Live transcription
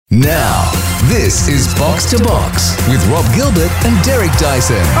Now, this is Box2Box with Rob Gilbert and Derek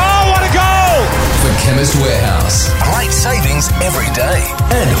Dyson. Oh, what a goal! For Chemist Warehouse. Great savings every day.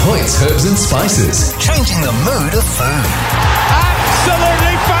 And Hoyt's Herbs and Spices. Changing the mood of food.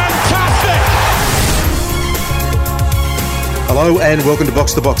 Absolutely fantastic! Hello and welcome to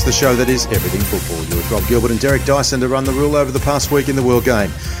Box2Box, the show that is everything football. You're with Rob Gilbert and Derek Dyson to run the rule over the past week in the World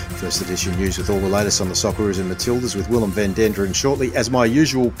Game. First edition news with all the latest on the Socceroos and Matildas with Willem van Denderen shortly, as my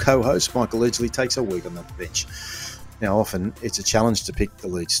usual co-host Michael Edgley takes a week on the bench. Now, often it's a challenge to pick the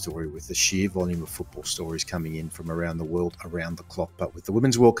lead story with the sheer volume of football stories coming in from around the world, around the clock. But with the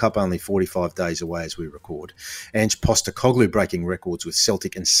Women's World Cup only 45 days away as we record, Ange Postecoglou breaking records with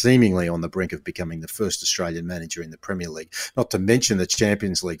Celtic and seemingly on the brink of becoming the first Australian manager in the Premier League, not to mention the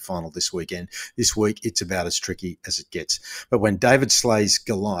Champions League final this weekend. This week, it's about as tricky as it gets. But when David slays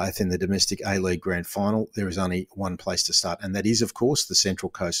Goliath in the domestic A-League Grand Final, there is only one place to start, and that is, of course, the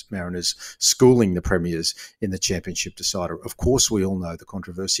Central Coast Mariners schooling the Premiers in the Championship decider. Of course, we all know the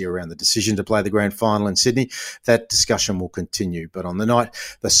controversy around the decision to play the grand final in Sydney. That discussion will continue. But on the night,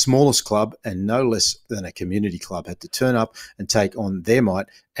 the smallest club, and no less than a community club, had to turn up and take on their might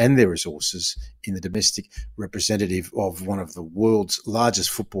and their resources in the domestic representative of one of the world's largest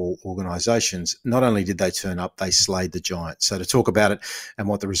football organisations. Not only did they turn up, they slayed the giant. So to talk about it and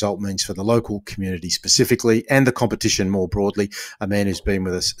what the result means for the local community specifically and the competition more broadly, a man who's been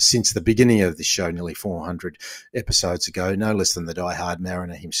with us since the beginning of this show, nearly 400 episodes ago, no less than the diehard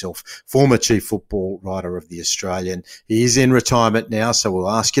Mariner himself, former chief football writer of The Australian. He is in retirement now, so we'll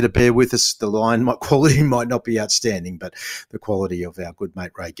ask you to bear with us. The line quality might not be outstanding, but the quality of our good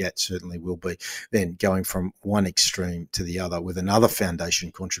mate Ray Gatt certainly will be. Then going from one extreme to the other with another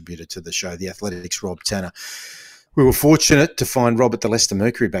foundation contributor to the show, The Athletic's Rob Tanner. We were fortunate to find Rob at the Leicester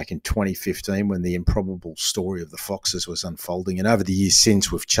Mercury back in 2015 when the improbable story of the Foxes was unfolding. And over the years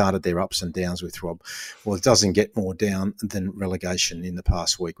since, we've charted their ups and downs with Rob. Well, it doesn't get more down than relegation in the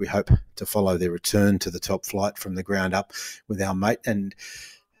past week. We hope to follow their return to the top flight from the ground up with our mate. And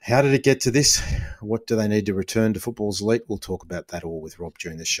how did it get to this? What do they need to return to football's elite? We'll talk about that all with Rob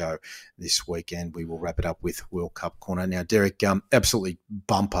during the show this weekend. We will wrap it up with World Cup Corner. Now, Derek, absolutely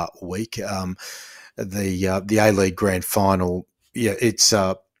bumper week. The A-League Grand Final, yeah, it's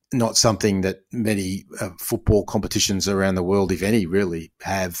not something that many football competitions around the world, if any, really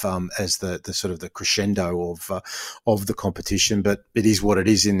have as the sort of the crescendo of the competition. But it is what it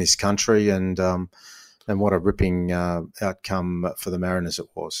is in this country, and what a ripping outcome for the Mariners it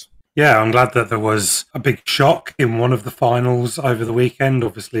was. Yeah, I'm glad that there was a big shock in one of the finals over the weekend.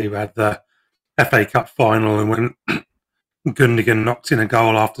 Obviously, we had the FA Cup final, and when Gundogan knocked in a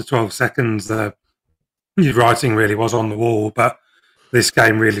goal after 12 seconds, the writing really was on the wall. But this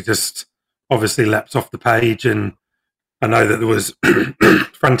game really just obviously leapt off the page, and I know that there was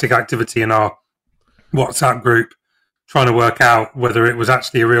frantic activity in our WhatsApp group trying to work out whether it was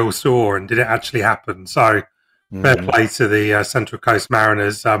actually a real score and did it actually happen. So fair play to the Central Coast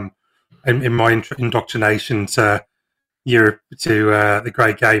Mariners. In my indoctrination to Europe, to the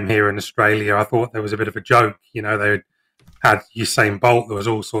great game here in Australia, I thought there was a bit of a joke. You know, they had Usain Bolt. There was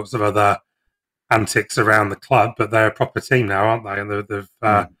all sorts of other antics around the club, but they're a proper team now, aren't they? And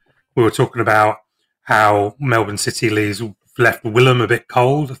we were talking about how Melbourne City left Willem a bit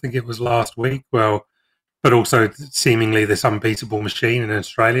cold. I think it was last week. Well, but also seemingly this unbeatable machine in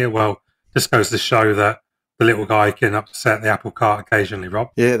Australia. Well, just goes to show that the little guy can upset the apple cart occasionally, Rob.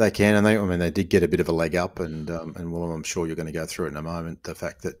 Yeah, they can, and they did get a bit of a leg up, and Willem, I'm sure you're going to go through it in a moment. The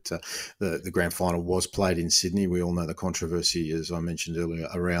fact that the grand final was played in Sydney, we all know the controversy, as I mentioned earlier,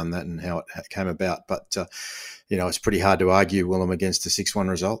 around that and how it came about. But it's pretty hard to argue Willem against a 6-1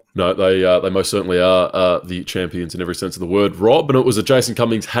 result. No, they most certainly are the champions in every sense of the word, Rob. And it was a Jason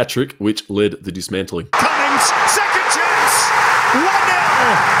Cummings hat-trick which led the dismantling. Cummings, second chance, 1-0,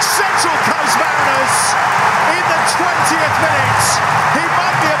 Central Coast Mariners in the 20th minute. He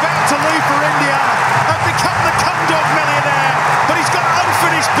might be about to leave for India and become the Cumdog millionaire, but he's got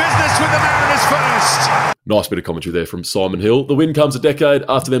unfinished business with the Mariners first. Nice bit of commentary there from Simon Hill. The win comes a decade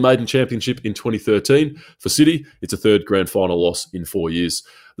after their maiden championship in 2013. For City, it's a third grand final loss in 4 years.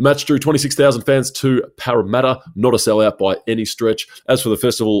 The match drew 26,000 fans to Parramatta, not a sellout by any stretch. As for the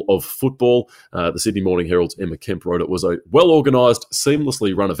Festival of Football, the Sydney Morning Herald's Emma Kemp wrote it was a well-organised,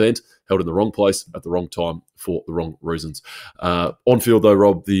 seamlessly run event held in the wrong place at the wrong time for the wrong reasons. On field, though,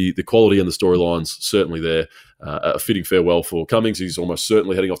 Rob, the quality and the storylines certainly there. A fitting farewell for Cummings. He's almost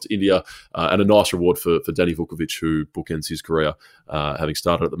certainly heading off to India, and a nice reward for Danny Vukovic, who bookends his career, having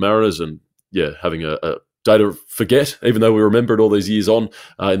started at the Mariners and having a day to forget, even though we remember it all these years on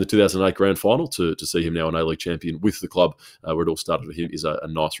in the 2008 grand final. To see him now an A-League champion with the club where it all started for him is a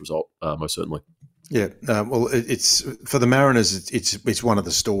nice result, most certainly. Yeah, well, it's for the Mariners. It's one of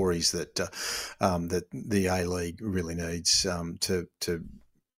the stories that that the A-League really needs to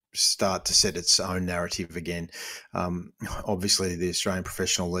start to set its own narrative again. Obviously, the Australian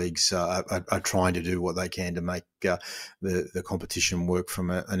professional leagues are trying to do what they can to make the competition work from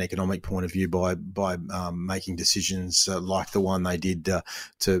an economic point of view by making decisions like the one they did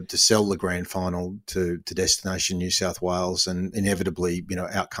to sell the grand final to Destination New South Wales, and inevitably,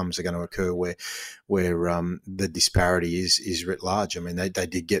 outcomes are going to occur where the disparity is writ large. I mean, they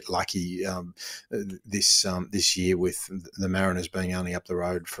did get lucky this year with the Mariners being only up the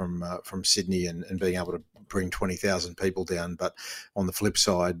road from Sydney and being able to bring 20,000 people down. But on the flip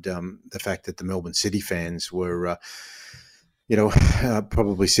side, the fact that the Melbourne City fans were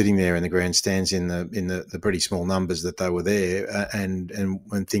probably sitting there in the grandstands in the pretty small numbers that they were there, and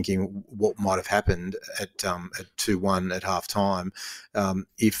when thinking what might have happened at 2-1 at half time,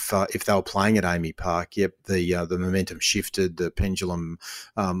 if they were playing at Amy Park. Yep, the momentum shifted. The pendulum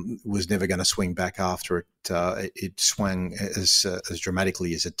was never going to swing back after it. It swung as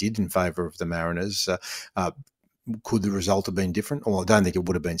dramatically as it did in favour of the Mariners. Could the result have been different? Well, I don't think it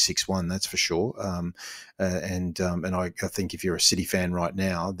would have been 6-1, that's for sure. And I think if you're a City fan right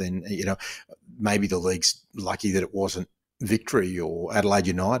now, then maybe the league's lucky that it wasn't Victory or Adelaide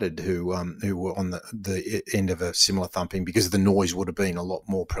United who were on the end of a similar thumping, because the noise would have been a lot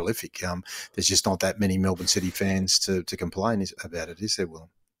more prolific. There's just not that many Melbourne City fans to complain about it, is there, Will?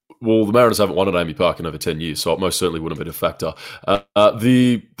 Well, the Mariners haven't won at Amy Park in over 10 years, so it most certainly wouldn't have been a factor.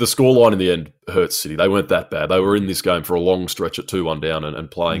 The scoreline in the end hurt City. They weren't that bad. They were in this game for a long stretch at 2-1 down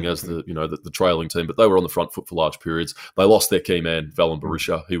and playing as the trailing team, but they were on the front foot for large periods. They lost their key man, Valen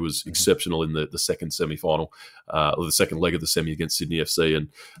Berisha, who was exceptional in the second semi-final, or the second leg of the semi against Sydney FC, and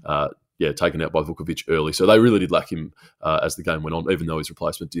taken out by Vukovic early. So they really did lack him as the game went on, even though his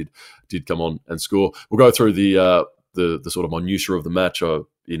replacement did come on and score. We'll go through the sort of minutiae of the match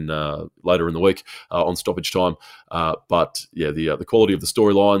in later in the week on stoppage time. But the quality of the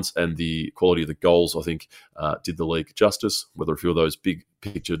storylines and the quality of the goals, I think, did the league justice. Whether a few of those big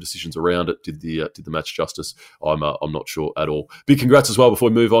picture decisions around it did the match justice, I'm not sure at all. Big congrats as well before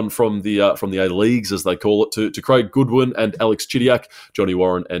we move on from the A leagues, as they call it, to Craig Goodwin and Alex Chidiac, Johnny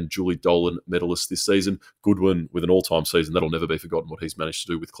Warren and Julie Dolan medalists this season. Goodwin with an all-time season. That'll never be forgotten, what he's managed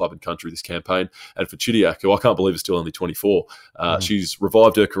to do with club and country this campaign. And for Chidiac, who I can't believe is still only 24, she's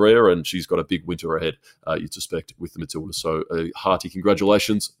revived her career and she's got a big winter ahead, you'd suspect, with the Matildas. So a hearty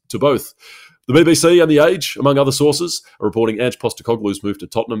congratulations to both. The BBC and The Age, among other sources, are reporting Ange Postecoglou's move to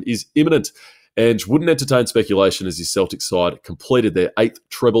Tottenham is imminent. Ange wouldn't entertain speculation as his Celtic side completed their 8th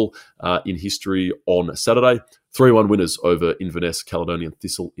treble in history on Saturday. 3-1 winners over Inverness Caledonian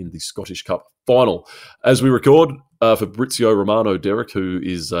Thistle in the Scottish Cup final. As we record, Fabrizio Romano, Derek, who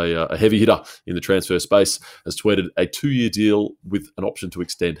is a heavy hitter in the transfer space, has tweeted a 2-year deal with an option to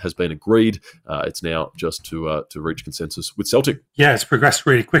extend has been agreed. It's now just to reach consensus with Celtic. Yeah, it's progressed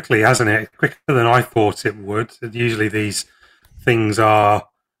really quickly, hasn't it? Quicker than I thought it would. Usually these things are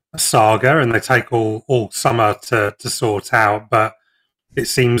a saga and they take all summer to sort out, but it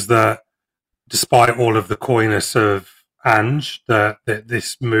seems that despite all of the coyness of Ange, that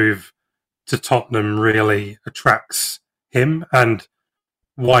this move to Tottenham really attracts him. And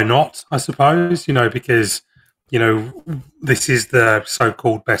why not, I suppose, because, this is the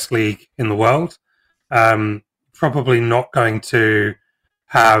so-called best league in the world. Probably not going to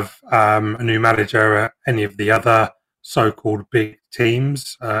have a new manager at any of the other so-called big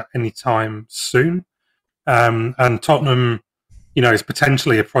teams anytime soon. And Tottenham, is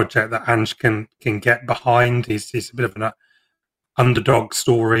potentially a project that Ange can get behind. He's a bit of an underdog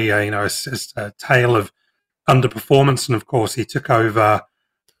story, a tale of underperformance. And of course, he took over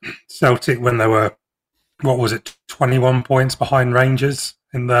Celtic when they were, 21 points behind Rangers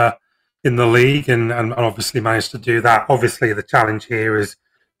in the league, and obviously managed to do that. Obviously, the challenge here is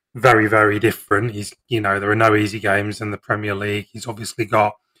very, very different. There are no easy games in the Premier League. He's obviously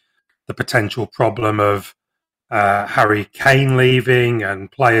got the potential problem of Harry Kane leaving and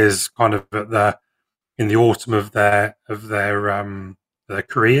players kind of in the autumn of their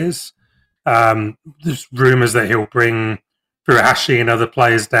careers. There's rumours that he'll bring Furuhashi and other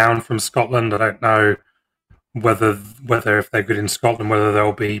players down from Scotland. I don't know whether if they're good in Scotland, whether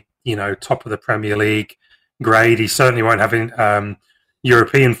they'll be top of the Premier League grade. He certainly won't have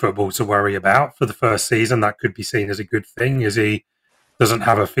European football to worry about for the first season. That could be seen as a good thing, as he doesn't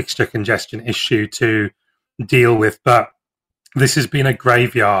have a fixture congestion issue to deal with. But this has been a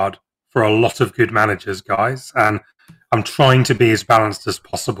graveyard for a lot of good managers, guys. And I'm trying to be as balanced as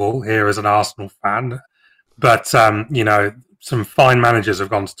possible here as an Arsenal fan. But, some fine managers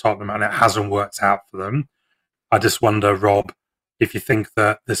have gone to Tottenham and it hasn't worked out for them. I just wonder, Rob, if you think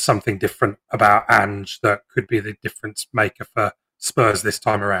that there's something different about Ange that could be the difference maker for Spurs this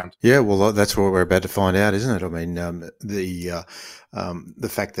time around. Yeah, well, that's what we're about to find out, isn't it? I mean, the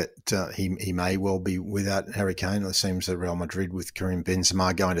fact that he may well be without Harry Kane. It seems that Real Madrid with Karim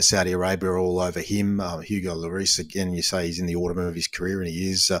Benzema going to Saudi Arabia are all over him. Hugo Lloris, again, you say he's in the autumn of his career, and he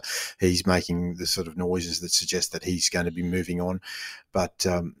is. He's making the sort of noises that suggest that he's going to be moving on. But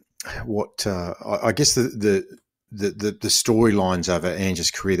I guess the storylines over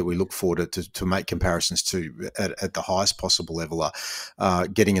Ange's career that we look forward to make comparisons to at the highest possible level are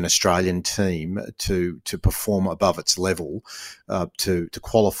getting an Australian team to perform above its level, to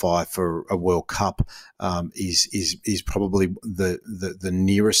qualify for a World Cup is probably the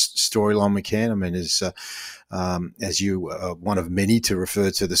nearest storyline we can. I mean, as you are one of many to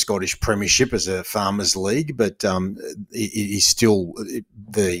refer to the Scottish Premiership as a farmers' league, but it is still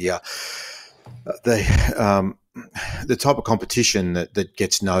the type of competition that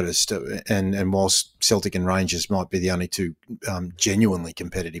gets noticed, and whilst Celtic and Rangers might be the only two genuinely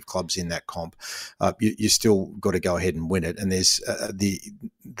competitive clubs in that comp, you still got to go ahead and win it. And there's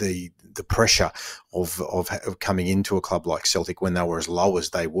the pressure of coming into a club like Celtic when they were as low as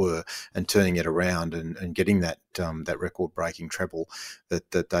they were and turning it around and getting that record-breaking treble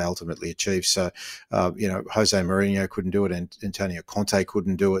that they ultimately achieved. So, Jose Mourinho couldn't do it, and Antonio Conte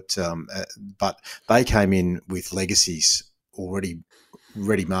couldn't do it, but they came in with legacies already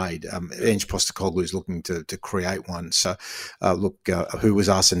ready-made. Ange Postecoglou is looking to create one. So, who was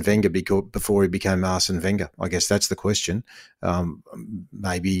Arsene Wenger before he became Arsene Wenger? I guess that's the question.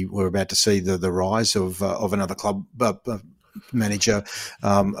 Maybe we're about to see the rise of another club manager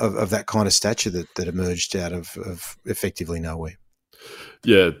of that kind of stature that emerged out of effectively nowhere.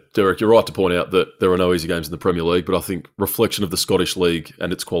 Yeah, Derek, you're right to point out that there are no easy games in the Premier League, but I think reflection of the Scottish League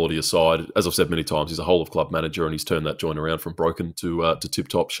and its quality aside, as I've said many times, he's a whole-of-club manager and he's turned that joint around from broken to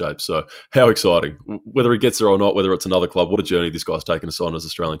tip-top shape. So how exciting. Whether he gets there or not, whether it's another club, what a journey this guy's taken us on as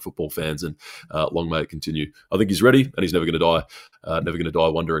Australian football fans, and long may it continue. I think he's ready and he's never going to die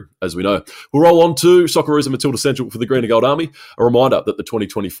wondering, as we know. We'll roll on to Socceroos and Matilda Central for the Green and Gold Army. A reminder that the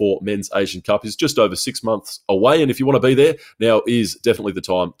 2024 Men's Asian Cup is just over 6 months away, and if you want to be there, now is definitely the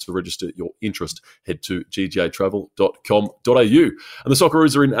time to register your interest. Head to gjatravel.com.au. And the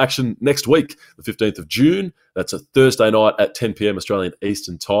Socceroos are in action next week, the 15th of June. That's a Thursday night at 10 p.m. Australian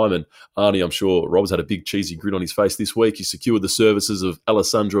Eastern Time. And Arnie, I'm sure Rob's had a big cheesy grin on his face this week. He secured the services of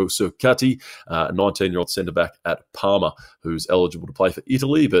Alessandro Cercati, a 19-year-old centre-back at Parma, who's eligible to play for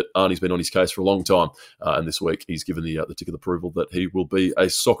Italy. But Arnie's been on his case for a long time. And this week he's given the tick of approval that he will be a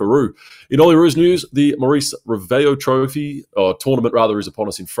Socceroo. In Olyroos news, the Maurice Revello Trophy, tournament rather, is upon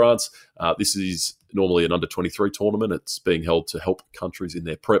us in France. This is normally an under-23 tournament. It's being held to help countries in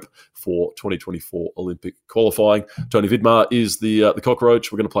their prep for 2024 Olympic qualifying. Tony Vidmar is the cockroach.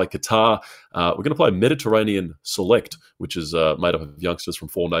 We're going to play Qatar. We're going to play Mediterranean Select, which is made up of youngsters from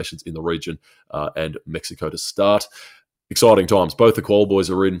 4 nations in the region, and Mexico to start. Exciting times. Both the Qual boys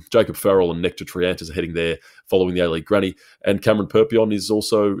are in. Jacob Farrell and Nectar Triantas are heading there following the A-League granny. And Cameron Perpion is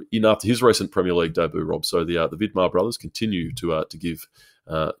also in after his recent Premier League debut, Rob. So the Vidmar brothers continue to give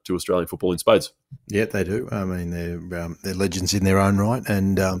to Australian football in spades. Yeah, they do. I mean, they're legends in their own right,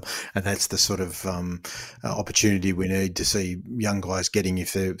 and that's the sort of opportunity we need to see young guys getting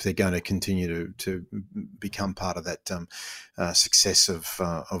if they're going to continue to become part of that success of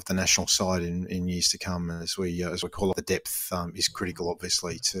the national side in years to come. As we call it, the depth is critical,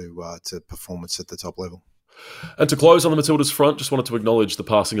 obviously, to performance at the top level. And to close on the Matildas front, just wanted to acknowledge the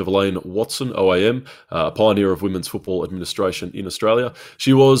passing of Elaine Watson, OAM, a pioneer of women's football administration in Australia.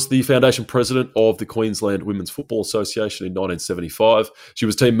 She was the foundation president of the Queensland Women's Football Association in 1975. She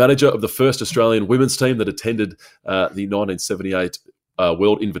was team manager of the first Australian women's team that attended the 1978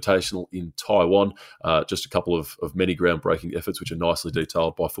 World Invitational in Taiwan. Just a couple of many groundbreaking efforts, which are nicely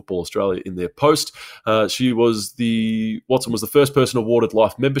detailed by Football Australia in their post. Watson was the first person awarded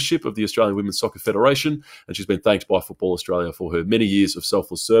life membership of the Australian Women's Soccer Federation, and she's been thanked by Football Australia for her many years of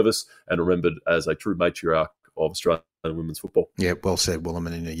selfless service and remembered as a true matriarch of Australian and women's football. Yeah, well said, Willem.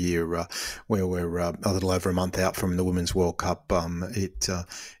 And in a year where we're a little over a month out from the Women's World Cup,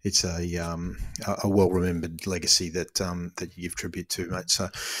 it's a well-remembered legacy that you give tribute to, mate. So,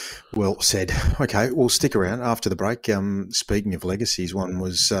 well said. Okay, we'll stick around after the break. Speaking of legacies, one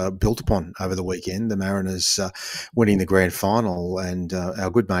was built upon over the weekend. The Mariners winning the grand final, and our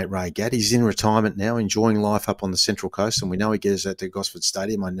good mate Ray Gatt, he's in retirement now, enjoying life up on the Central Coast, and we know he gets at the Gosford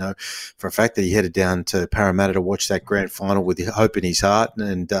Stadium. I know for a fact that he headed down to Parramatta to watch that grand final with hope in his heart,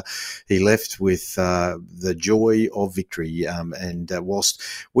 and he left with the joy of victory. And whilst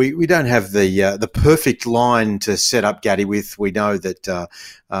we don't have the perfect line to set up Gaddy with, we know that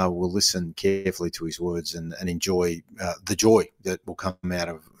we'll listen carefully to his words and enjoy the joy that will come out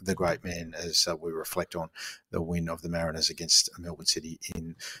of the great man as we reflect on the win of the Mariners against Melbourne City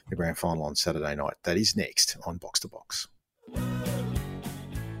in the grand final on Saturday night. That is next on Box to Box.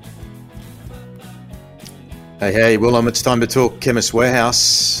 Hey, Willem, it's time to talk Chemist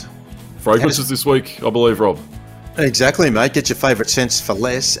Warehouse. Fragrances this week, I believe, Rob. Exactly, mate. Get your favourite scents for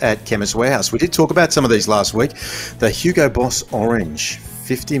less at Chemist Warehouse. We did talk about some of these last week. The Hugo Boss Orange,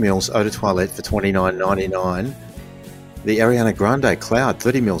 50 mils eau de toilette for $29.99. The Ariana Grande Cloud,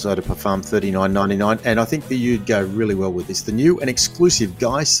 30 mils eau de parfum, $39.99. And I think that you'd go really well with this. The new and exclusive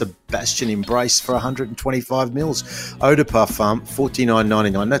Guy Sebastian Embrace for 125 mils eau de parfum,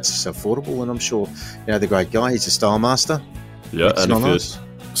 $49.99. That's affordable, and I'm sure you know the great Guy. He's a style master. Yeah, and if it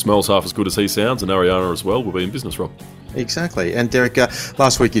smells half as good as he sounds, and Ariana as well, we'll be in business, Rob. Exactly. And Derek,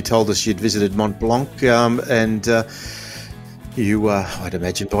 last week you told us you'd visited Mont Blanc, and you, I'd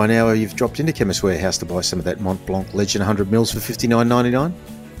imagine by now you've dropped into Chemist Warehouse to buy some of that Mont Blanc Legend 100 mils for $59.99.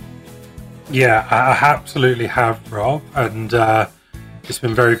 Yeah, I absolutely have, Rob, and it's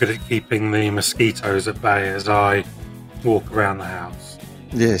been very good at keeping the mosquitoes at bay as I walk around the house.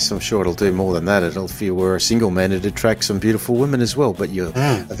 Yes, I'm sure it'll do more than that. If you were a single man, it'd attract some beautiful women as well. But you're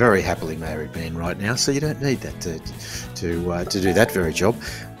a very happily married man right now, so you don't need that to do that very job.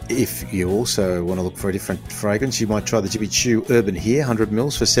 If you also want to look for a different fragrance, you might try the Jimmy Choo Urban Here 100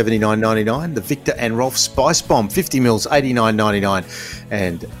 mils for $79.99. The Victor and Rolf Spice Bomb 50 mils $89.99.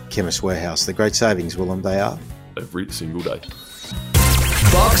 And Chemist Warehouse, the great savings, Willem, they are every single day.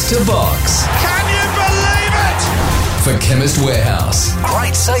 Box to Box. Can you believe it? For Chemist Warehouse.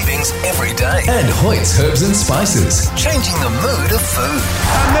 Great savings every day. And Hoyt's Herbs and Spices. Changing the mood of food.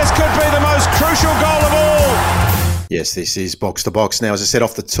 And this could be the most crucial goal of all. Yes, this is Box to Box. Now, as I said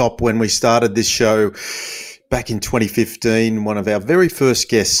off the top when we started this show back in 2015, one of our very first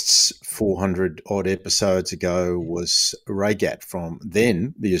guests 400-odd episodes ago was Ray Gatt from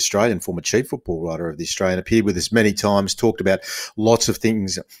then the Australian, former chief football writer of the Australian, appeared with us many times, talked about lots of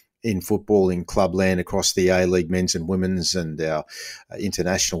things in football, in clubland, across the A-League men's and women's and our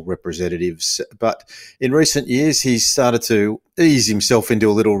international representatives. But in recent years, he's started to ease himself into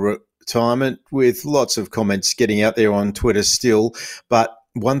a little retirement with lots of comments getting out there on Twitter still. But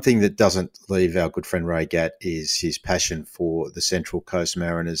one thing that doesn't leave our good friend Ray Gatt is his passion for the Central Coast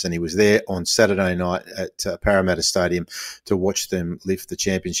Mariners. And he was there on Saturday night at Parramatta Stadium to watch them lift the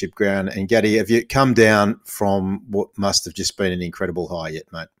championship ground. And Gatty, have you come down from what must have just been an incredible high yet,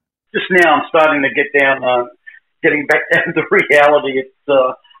 mate? Just now I'm starting to get down, getting back down to reality.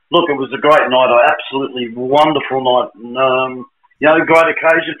 Look, it was a great night, an absolutely wonderful night. And, great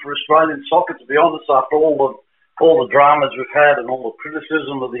occasion for Australian soccer, to be honest, after all the dramas we've had and all the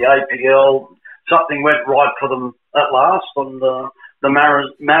criticism of the APL. Something went right for them at last, and the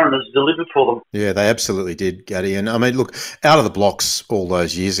Mariners delivered for them. Yeah, they absolutely did, Gaddy. And I mean, look, out of the blocks all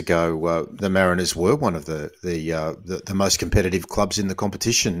those years ago, the Mariners were one of the most competitive clubs in the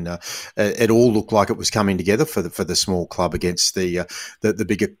competition. It all looked like it was coming together for the small club against the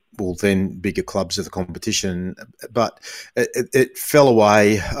bigger, then bigger clubs of the competition. But it fell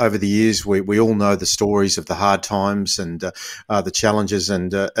away over the years. We all know the stories of the hard times and the challenges,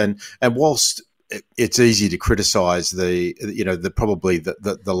 and whilst it's easy to criticise probably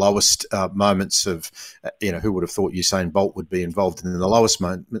the lowest moments of who would have thought Usain Bolt would be involved in the lowest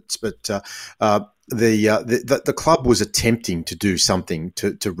moments, but the club was attempting to do something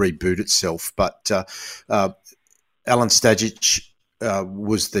to reboot itself, but Alan Stajic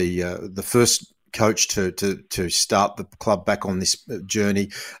was the first coach to start the club back on this journey,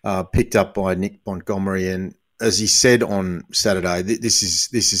 picked up by Nick Montgomery. And as he said on Saturday, this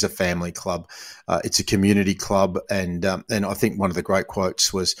is a family club. It's a community club, and I think one of the great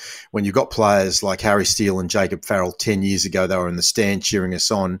quotes was, when you got players like Harry Steele and Jacob Farrell 10 years ago, they were in the stand cheering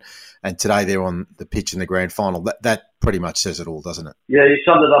us on, and today they're on the pitch in the grand final. That pretty much says it all, doesn't it? Yeah, you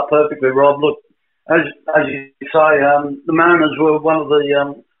summed it up perfectly, Rob. Look, as you say, the Mariners were one of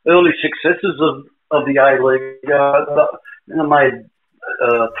the early successes of the A-League. They made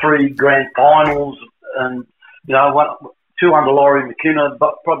 3 grand finals, and two under Laurie McKenna,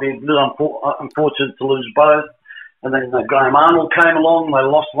 but probably a little unfortunate to lose both. And then Graham Arnold came along. They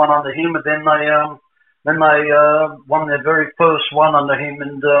lost one under him, but then they won their very first one under him.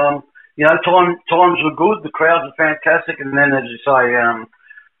 And times were good. The crowds were fantastic. And then, as you say,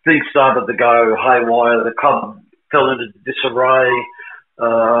 things started to go haywire. The club fell into disarray.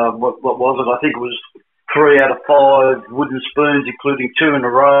 What was it? I think it was 3 out of 5 wooden spoons, including 2 in a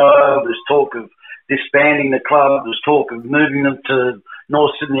row. There's talk of disbanding the club. There's talk of moving them to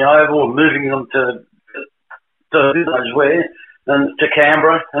North Sydney Oval, or moving them to who knows where, and to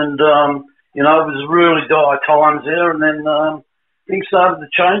Canberra. And, it was really dire times there. And then things started to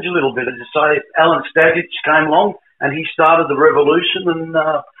change a little bit. As you say, Alan Stajic came along, and he started the revolution. And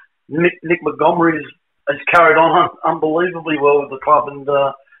Nick Montgomery has carried on unbelievably well with the club. And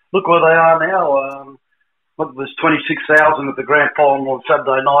look where they are now. What was 26,000 at the grand final on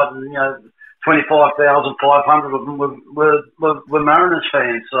Saturday night, and 25,500 of them were Mariners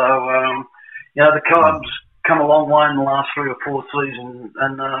fans. So the club's come a long way in the last 3 or 4 seasons,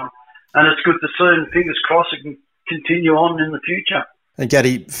 and it's good to see. And fingers crossed it can continue on in the future. And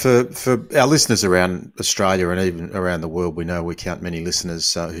Gatty, for our listeners around Australia and even around the world, we know we count many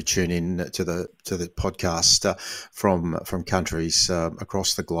listeners who tune in to the podcast from countries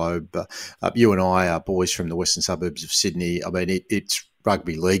across the globe. You and I are boys from the western suburbs of Sydney. I mean, it's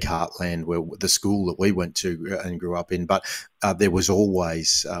rugby league heartland, where the school that we went to and grew up in. But there was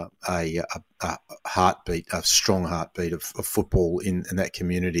always a heartbeat, a strong heartbeat of football in that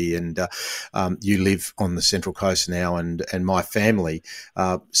community. And you live on the Central Coast now, and my family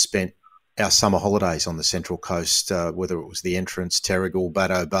spent our summer holidays on the Central Coast, whether it was the Entrance, Terrigal,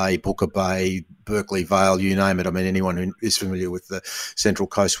 Baddo Bay, Booker Bay, Berkeley Vale, you name it. I mean, anyone who is familiar with the Central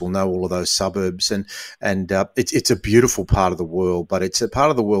Coast will know all of those suburbs. And it's a beautiful part of the world, but it's a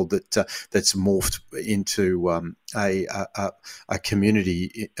part of the world that's morphed into a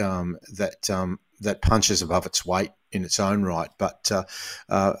community that punches above its weight in its own right. But,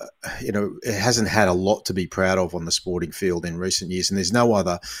 it hasn't had a lot to be proud of on the sporting field in recent years. And there's no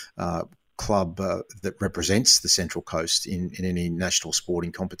other club that represents the Central Coast in any national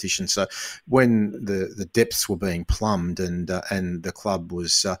sporting competition. So when the depths were being plumbed and the club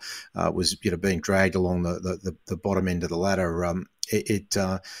was being dragged along the bottom end of the ladder,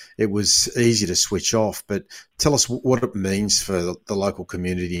 it was easy to switch off. But tell us what it means for the local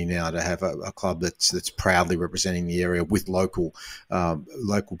community now to have a club that's proudly representing the area with local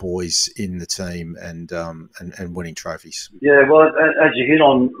boys in the team and winning trophies. Yeah, well, as you hit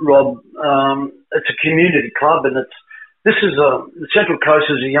on, Rob, it's a community club, and the Central Coast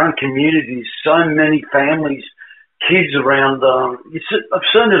is a young community. So many families, kids around. I've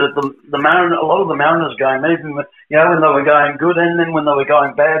seen it at the Mariners, a lot of the Mariners game, even when they were going good, and then when they were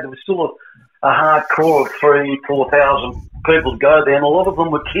going bad, there was still a hardcore of 3,000-4,000 people to go there, and a lot of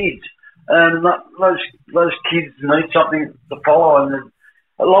them were kids. And those kids need something to follow, and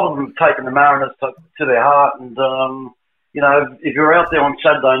a lot of them have taken the Mariners to their heart. And if you're out there on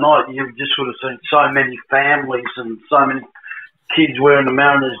Saturday night, you just would have seen so many families and so many kids wearing the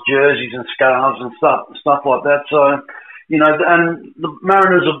Mariners jerseys and scarves and stuff like that. So, and the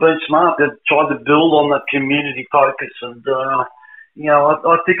Mariners have been smart. They've tried to build on that community focus, and I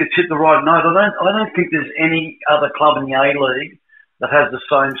think it's hit the right note. I don't think there's any other club in the A-League that has the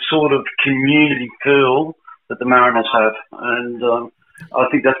same sort of community feel that the Mariners have, and I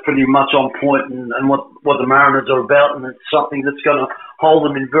think that's pretty much on point and what the Mariners are about, and it's something that's going to hold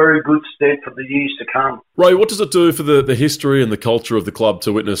them in very good stead for the years to come. Ray, what does it do for the history and the culture of the club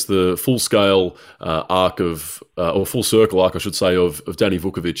to witness the full-scale or full circle arc, I should say, of Danny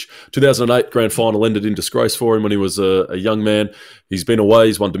Vukovic? 2008 grand final ended in disgrace for him when he was a young man. He's been away.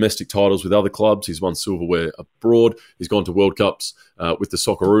 He's won domestic titles with other clubs. He's won silverware abroad. He's gone to World Cups with the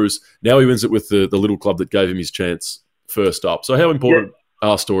Socceroos. Now he wins it with the little club that gave him his chance first up. So how important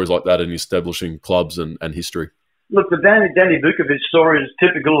are stories like that in establishing clubs and history? Look, the Danny Vukovic story is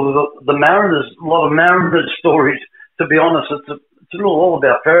typical of the Mariners. A lot of Mariners stories, to be honest. It's all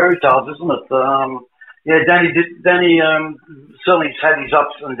about fairy tales, isn't it? Danny certainly had his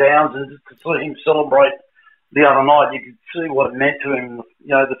ups and downs, and to see him celebrate the other night, you could see what it meant to him.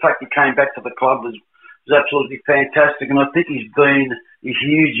 The fact he came back to the club was absolutely fantastic, and I think he's been a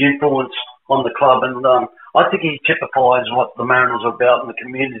huge influence on the club, and I think he typifies what the Mariners are about in the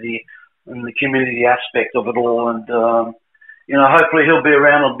community and the community aspect of it all. And, hopefully he'll be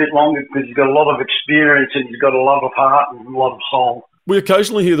around a bit longer because he's got a lot of experience and he's got a lot of heart and a lot of soul. We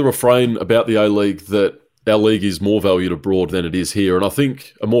occasionally hear the refrain about the A-League that our league is more valued abroad than it is here. And I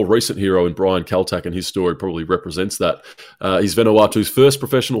think a more recent hero in Brian Kaltak and his story probably represents that. He's Vanuatu's first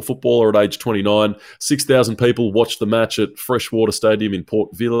professional footballer at age 29. 6,000 people watched the match at Freshwater Stadium in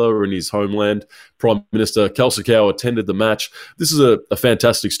Port Vila in his homeland. Prime Minister Kalsakau attended the match. This is a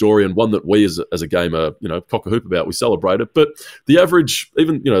fantastic story and one that we as a game are, cock a hoop about. We celebrate it. But the average,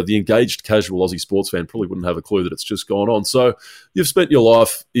 even, the engaged casual Aussie sports fan probably wouldn't have a clue that it's just gone on. So you've spent your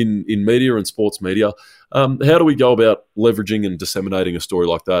life in media and sports media. How do we go about leveraging and disseminating a story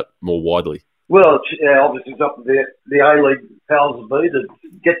like that more widely? Well, obviously it's up to the A-League powers that be to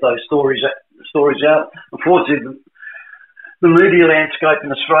get those stories out. Unfortunately, the media landscape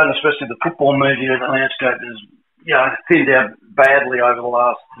in Australia, especially the football media landscape, has thinned out badly over the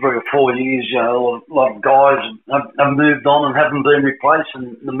last 3 or 4 years. A lot of guys have moved on and haven't been replaced,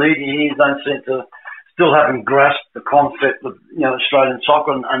 and the media here don't seem to still haven't grasped the concept of Australian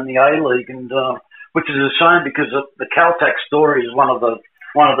soccer and the A-League, and which is a shame because the Kaltak story is one of the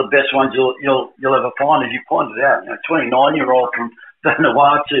best ones you'll ever find. As you pointed out, 29-year-old from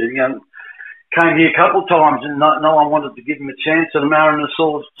Vanuatu, came here a couple of times and no one wanted to give him a chance, and the Mariners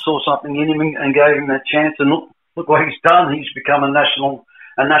saw something in him and gave him that chance, and look what he's done. He's become a national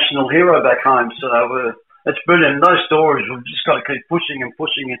hero back home. So it's brilliant. Those stories, we've just got to keep pushing and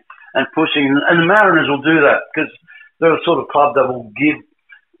pushing and pushing, and the Mariners will do that because they're a sort of club that will give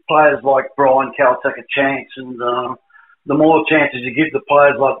players like Brian Kaltak a chance, and the more chances you give the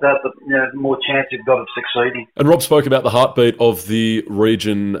players like that, the more chance you've got of succeeding. And Rob spoke about the heartbeat of the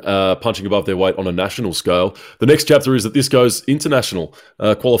region punching above their weight on a national scale. The next chapter is that this goes international,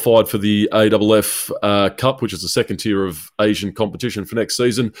 qualified for the AFF Cup, which is the second tier of Asian competition for next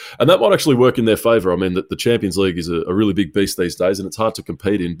season. And that might actually work in their favour. I mean, the Champions League is a really big beast these days, and it's hard to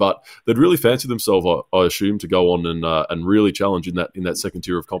compete in, but they'd really fancy themselves, I assume, to go on and really challenge in that second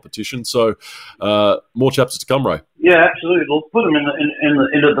tier of competition. So more chapters to come, Ray. Yeah, absolutely. We'll put them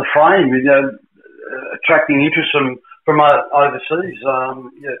into the frame, attracting interest from overseas.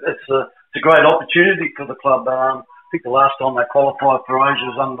 It's a great opportunity for the club. I think the last time they qualified for Asia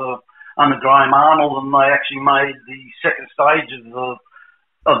was under Graham Arnold, and they actually made the second stage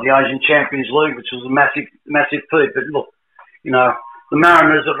of the Asian Champions League, which was a massive feat. But look, the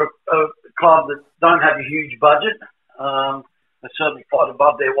Mariners are a club that don't have a huge budget. They certainly fight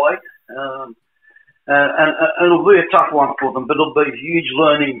above their weight. And it'll be a tough one for them, but it'll be a huge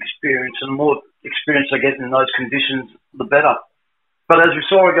learning experience, and the more experience they get in those conditions, the better. But as we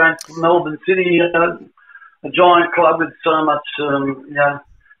saw against Melbourne City, a giant club with so much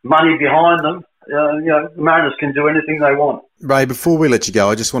money behind them, the Mariners can do anything they want. Ray, before we let you go,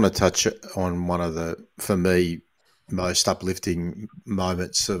 I just want to touch on one of the, for me, most uplifting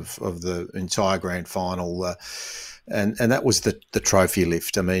moments of the entire grand final. And that was the trophy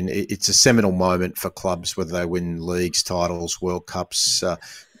lift. I mean, it's a seminal moment for clubs, whether they win leagues, titles, World Cups,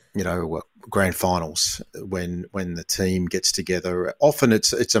 grand finals, when the team gets together. Often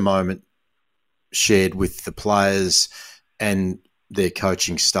it's a moment shared with the players and their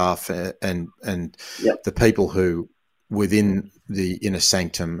coaching staff and the people who within the inner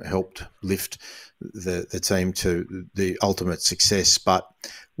sanctum helped lift the team to the ultimate success. But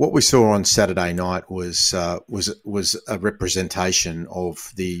what we saw on Saturday night was a representation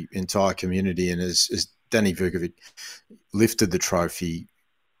of the entire community, and as Danny Vukovic lifted the trophy,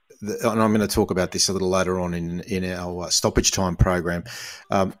 and I'm going to talk about this a little later on in our stoppage time program,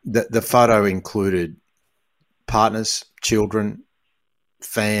 the photo included partners, children,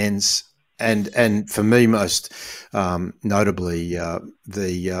 fans, and for me most notably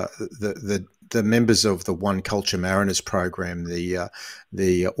the members of the One Culture Mariners program,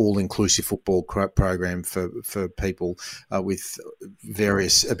 the all-inclusive football program for people with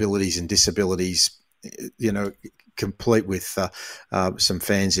various abilities and disabilities, complete with some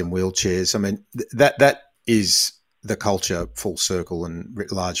fans in wheelchairs. I mean, that is the culture full circle and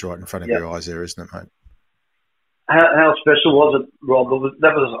writ large right in front of your eyes there, isn't it, mate? How special was it, Rob?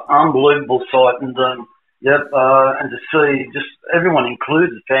 That was an unbelievable sight, and and to see just everyone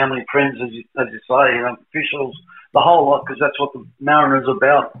included, family, friends, as you say, officials, the whole lot, because that's what the Mariners are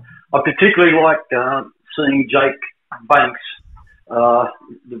about. I particularly like seeing Jake Banks,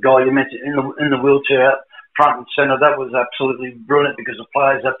 the guy you mentioned in the wheelchair out front and centre. That was absolutely brilliant because the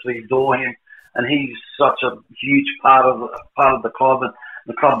players absolutely adore him, and he's such a huge part of the club, and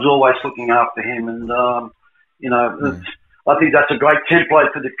the club's always looking after him. And I think that's a great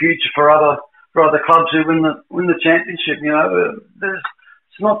template for the future for other clubs who win the championship.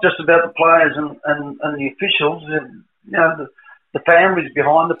 It's not just about the players and the officials. The families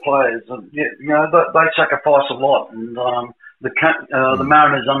behind the players. They sacrifice a lot, and the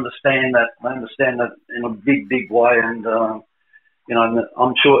Mariners understand that. They understand that in a big, big way, and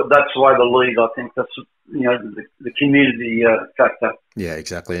I'm sure that's the way the league. I think that's the community factor. Yeah,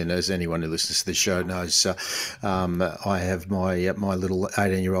 exactly. And as anyone who listens to this show knows, I have my little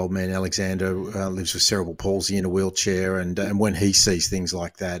 18-year-old man, Alexander, lives with cerebral palsy in a wheelchair, and when he sees things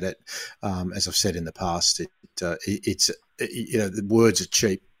like that, as I've said in the past, it's the words are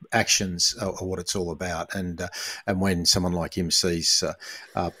cheap. Actions are what it's all about, and when someone like him sees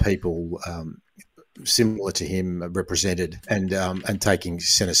people similar to him represented and taking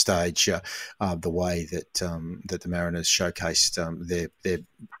centre stage the way that the Mariners showcased their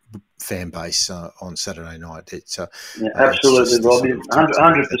fan base on Saturday night. It's absolutely, Rob.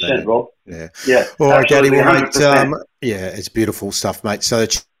 100%, Rob. Yeah. All right, Gaddy. Well, mate. It's beautiful stuff, mate. So.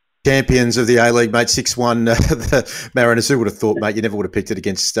 Champions of the A-League, mate, 6-1. The Mariners, who would have thought, mate, you never would have picked it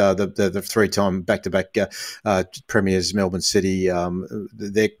against the three-time back-to-back premiers, Melbourne City.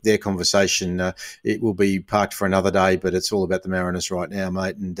 Their conversation, it will be parked for another day, but it's all about the Mariners right now,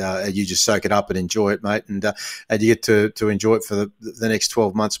 mate, and you just soak it up and enjoy it, mate, and you get to enjoy it for the next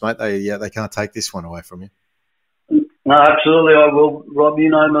 12 months, mate. They can't take this one away from you. No, absolutely, I will. Rob, you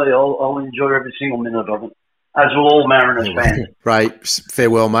know me. I'll enjoy every single minute of it. As will all Mariners fans. Ray,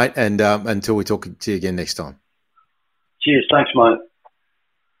 farewell, mate, and until we talk to you again next time. Cheers. Thanks, mate.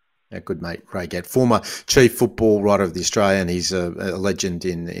 Yeah, good mate, Ray Gatt, former chief football writer of the Australian. He's a legend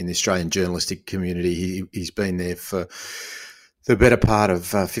in the Australian journalistic community. He's been there for the better part of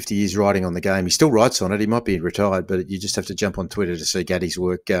 50 years writing on the game. He still writes on it. He might be retired, but you just have to jump on Twitter to see Gaddy's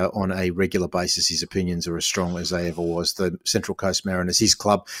work on a regular basis. His opinions are as strong as they ever was. The Central Coast Mariners, his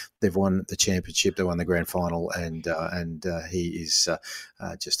club, they've won the championship, they won the grand final, and he is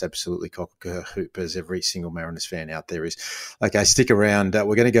just absolutely cock-a-hoop, as every single Mariners fan out there is. Okay, stick around.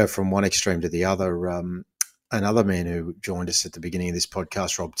 We're going to go from one extreme to the other. Another man who joined us at the beginning of this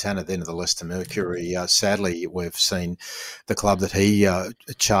podcast, Rob Tanner, then of the Leicester Mercury. Sadly, we've seen the club that he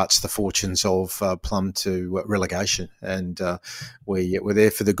charts the fortunes of plumb to relegation. And we're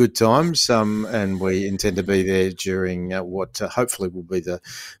there for the good times, and we intend to be there during what hopefully will be the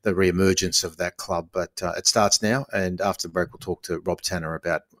re-emergence of that club. But it starts now, and after the break, we'll talk to Rob Tanner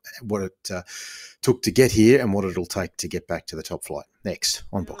about what it took to get here and what it'll take to get back to the top flight. Next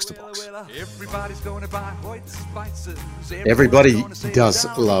on Box to Box. Everybody does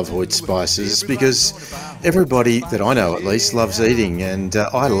love Hoyt Spices because everybody that I know at least loves eating, and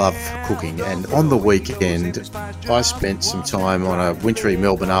I love cooking. And on the weekend, I spent some time on a wintry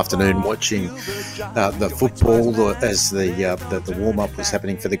Melbourne afternoon watching the football as the warm-up was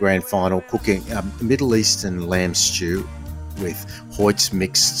happening for the grand final, cooking Middle Eastern lamb stew with Hoyt's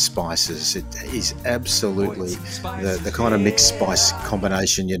mixed spices. It is absolutely the kind of mixed spice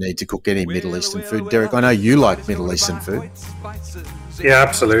combination you need to cook any Middle Eastern food. Derek, I know you like Middle Eastern food. Yeah,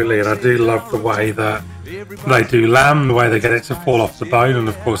 absolutely, and I do love the way that they do lamb, the way they get it to fall off the bone, and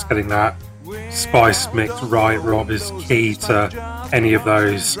of course getting that spice mix right, Rob, is key to any of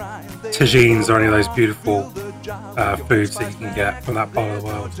those tagines or any of those beautiful foods that you can get from that part of the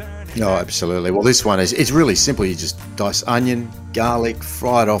world. Oh, absolutely. Well, this one it's really simple. You just dice onion, garlic,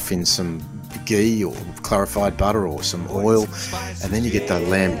 fry it off in some ghee or clarified butter or some oil, and then you get the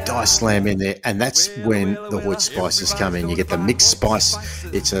diced lamb in there, and that's when the Hoyt spices come in. You get the mixed spice.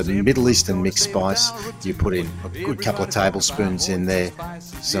 It's a Middle Eastern mixed spice. You put in a good couple of tablespoons in there,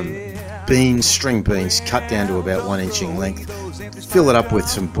 some beans, string beans, cut down to about 1 inch in length. Fill it up with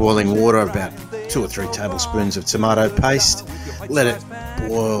some boiling water, about 2 or 3 tablespoons of tomato paste. Let it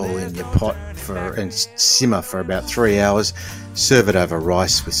boil in your pot and simmer for about 3 hours. Serve it over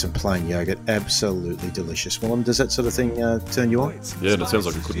rice with some plain yogurt. Absolutely delicious. Willem, does that sort of thing turn you on? Yeah, and it sounds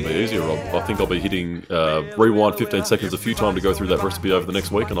like it couldn't be easier, Rob. I think I'll be hitting rewind 15 seconds a few times to go through that recipe over the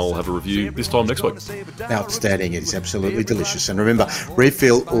next week, and I'll have a review this time next week. Outstanding. It is absolutely delicious. And remember,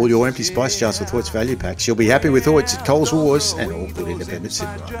 refill all your empty spice jars with Hoyt's value packs. You'll be happy with Hoyt's at Coles Wars and all good independent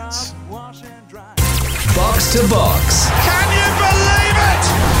supermarkets. Box to Box. Can you believe it?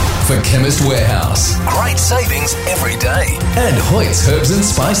 For Chemist Warehouse. Great savings every day. And Hoyt's Herbs and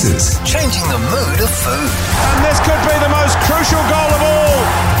Spices. Changing the mood of food. And this could be the most crucial goal of all.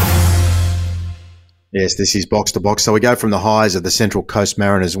 Yes, this is Box to Box. So we go from the highs of the Central Coast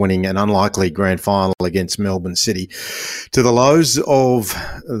Mariners winning an unlikely grand final against Melbourne City to the lows of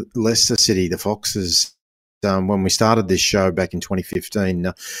Leicester City, the Foxes. When we started this show back in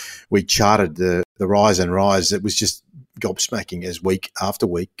 2015, we charted the rise and rise. It was just gobsmacking as week after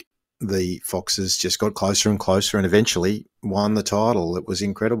week the Foxes just got closer and closer and eventually won the title. It was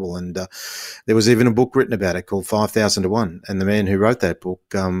incredible. And there was even a book written about it called 5,000 to 1. And the man who wrote that book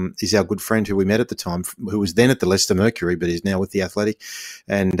is our good friend who we met at the time, who was then at the Leicester Mercury, but is now with the Athletic.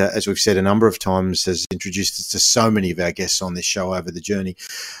 And as we've said a number of times, has introduced us to so many of our guests on this show over the journey.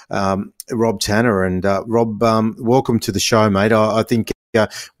 Rob Tanner. And Rob, welcome to the show, mate. I think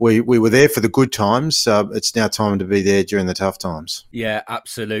we were there for the good times. It's now time to be there during the tough times. Yeah,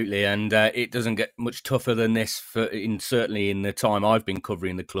 absolutely. And it doesn't get much tougher than this, certainly in the time I've been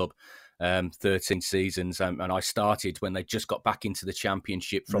covering the club, 13 seasons. And I started when they just got back into the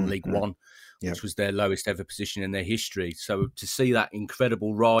Championship from League One, which was their lowest ever position in their history. So to see that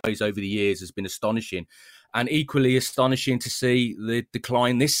incredible rise over the years has been astonishing. And equally astonishing to see the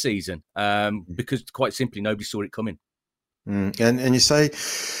decline this season, because quite simply nobody saw it coming. And you say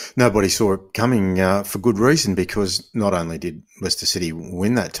nobody saw it coming for good reason, because not only did Leicester City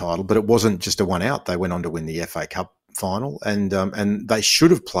win that title, but it wasn't just a one out. They went on to win the FA Cup final, and they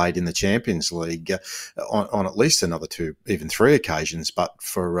should have played in the Champions League on at least another 2, even 3 occasions. But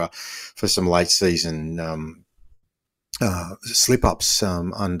for some late season slip-ups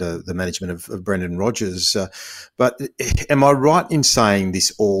under the management of Brendan Rodgers. But am I right in saying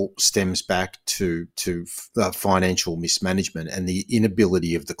this all stems back to financial mismanagement and the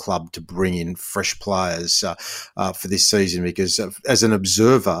inability of the club to bring in fresh players for this season? Because as an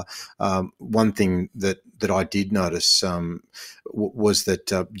observer, one thing that I did notice was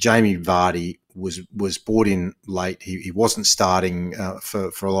that Jamie Vardy was brought in late. He wasn't starting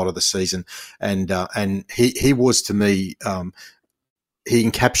for a lot of the season, and he was, to me, he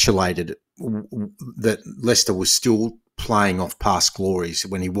encapsulated that Leicester was still playing off past glories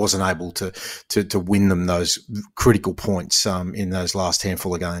when he wasn't able to win them those critical points in those last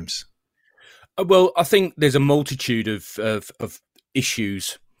handful of games. Well, I think there's a multitude of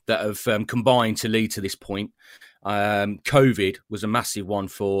issues that have combined to lead to this point. COVID was a massive one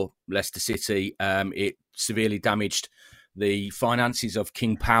for Leicester City. It severely damaged the finances of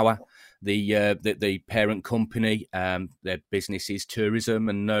King Power, the parent company. Their business is tourism,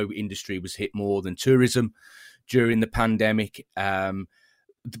 and no industry was hit more than tourism during the pandemic.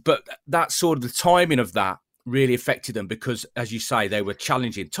 But that sort of the timing of that really affected them because, as you say, they were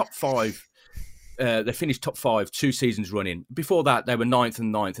challenging top 5. They finished top 5 2 seasons running. Before that, they were 9th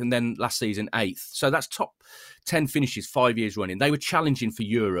and 9th, and then last season 8th. So that's top 10 finishes 5 years running. They were challenging for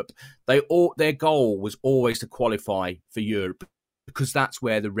Europe. Their goal was always to qualify for Europe because that's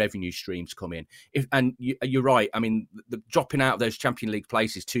where the revenue streams come in. You're right. I mean, the dropping out of those Champions League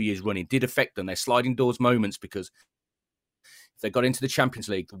places 2 years running did affect them. Their sliding doors moments, because if they got into the Champions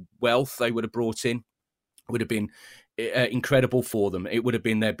League, the wealth they would have brought in would have been incredible for them. It would have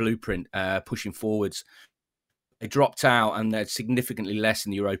been their blueprint pushing forwards. They dropped out, and they're significantly less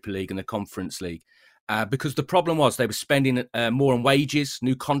in the Europa League and the Conference League because the problem was they were spending more on wages,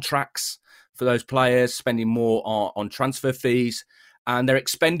 new contracts for those players, spending more on transfer fees, and their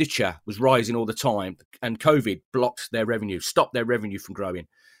expenditure was rising all the time. And COVID blocked their revenue, stopped their revenue from growing.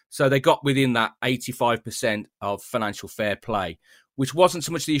 So they got within that 85% of financial fair play, which wasn't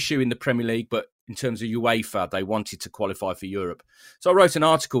so much the issue in the Premier League, but in terms of UEFA, they wanted to qualify for Europe. So I wrote an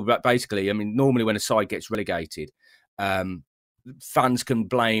article about basically, I mean, normally when a side gets relegated, fans can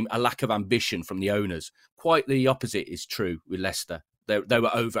blame a lack of ambition from the owners. Quite the opposite is true with Leicester. They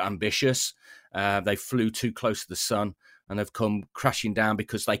were over-ambitious. They flew too close to the sun, and they've come crashing down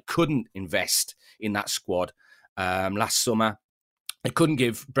because they couldn't invest in that squad last summer. They couldn't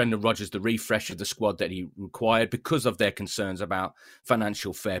give Brendan Rodgers the refresh of the squad that he required because of their concerns about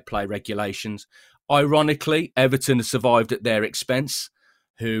financial fair play regulations. Ironically, Everton has survived at their expense,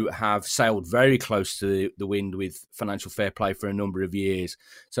 who have sailed very close to the wind with financial fair play for a number of years.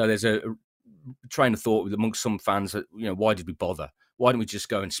 So there's a train of thought amongst some fans that, why did we bother? Why don't we just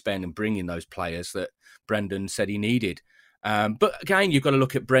go and spend and bring in those players that Brendan said he needed? But again, you've got to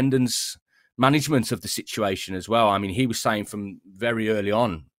look at Brendan's management of the situation as well. I mean, he was saying from very early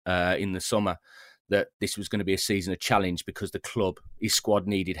on in the summer that this was going to be a season of challenge because his squad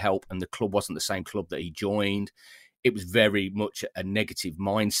needed help, and the club wasn't the same club that he joined. It was very much a negative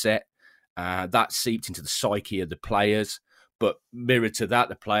mindset that seeped into the psyche of the players. But mirrored to that,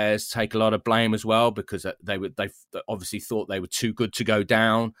 the players take a lot of blame as well because they obviously thought they were too good to go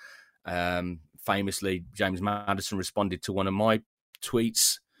down. Famously, James Maddison responded to one of my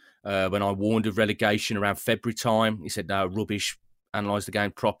tweets when I warned of relegation around February time. He said, "No, rubbish. Analyse the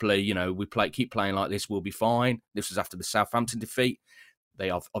game properly. We keep playing like this, we'll be fine." This was after the Southampton defeat.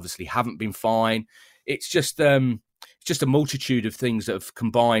 They obviously haven't been fine. It's just a multitude of things that have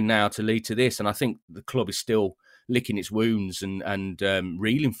combined now to lead to this. And I think the club is still licking its wounds and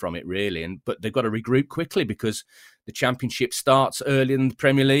reeling from it, really. But they've got to regroup quickly because the Championship starts earlier than the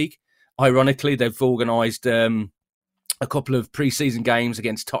Premier League. Ironically, they've organised a couple of pre-season games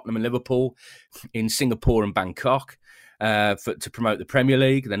against Tottenham and Liverpool in Singapore and Bangkok to promote the Premier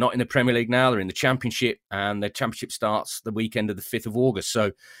League. They're not in the Premier League now, they're in the Championship, and the Championship starts the weekend of the 5th of August.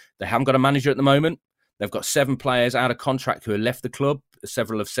 So they haven't got a manager at the moment. They've got 7 players out of contract who have left the club.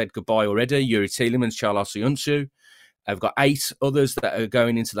 Several have said goodbye already. Yuri Tielemans, Charles Soyuncu. They've got 8 others that are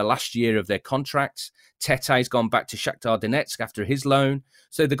going into the last year of their contracts. Tete's gone back to Shakhtar Donetsk after his loan.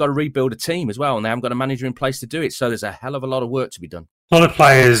 So they've got to rebuild a team as well, and they haven't got a manager in place to do it. So there's a hell of a lot of work to be done. A lot of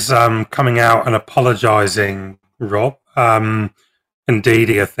players coming out and apologising, Rob.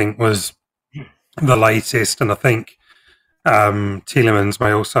 Ndidi, I think, was the latest, and I think Tielemans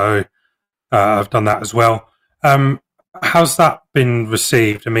may also have done that as well. How's that been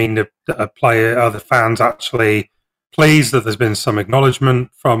received? I mean, are the fans actually pleased that there's been some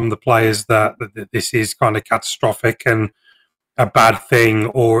acknowledgement from the players that this is kind of catastrophic and a bad thing,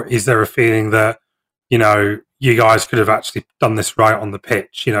 or is there a feeling that, you know, you guys could have actually done this right on the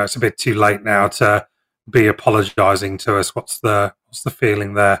pitch? You know, it's a bit too late now to be apologising to us. What's the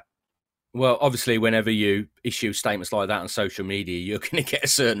feeling there? Well, obviously, whenever you issue statements like that on social media, you're going to get a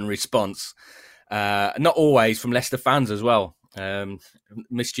certain response. Not always from Leicester fans as well.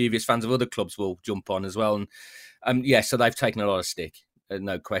 Mischievous fans of other clubs will jump on as well. And so they've taken a lot of stick,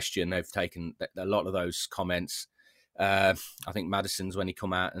 no question. They've taken a lot of those comments. I think Maddison's, when he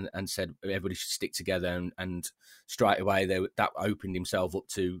come out and said everybody should stick together, and straight away that opened himself up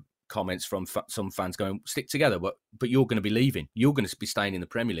to comments from some fans going, stick together, but you're going to be leaving. You're going to be staying in the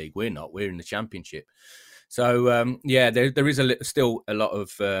Premier League. We're not. We're in the Championship. So, there is still a lot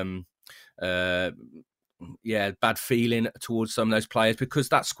of bad feeling towards some of those players, because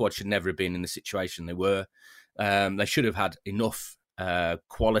that squad should never have been in the situation they were. They should have had enough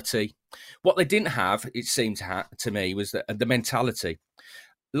quality. What they didn't have, it seemed to me, was the mentality.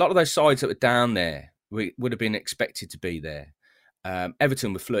 A lot of those sides that were down there would have been expected to be there.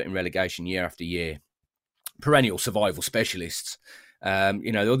 Everton were flirting relegation year after year, perennial survival specialists. All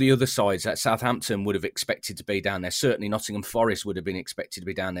the other sides, that Southampton would have expected to be down there. Certainly Nottingham Forest would have been expected to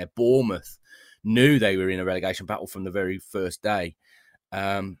be down there. Bournemouth knew they were in a relegation battle from the very first day.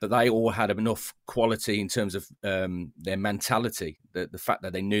 But they all had enough quality in terms of their mentality, the fact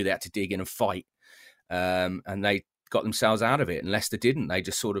that they knew they had to dig in and fight, and they got themselves out of it. And Leicester didn't. They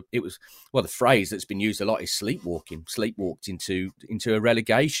just the phrase that's been used a lot is sleepwalked into a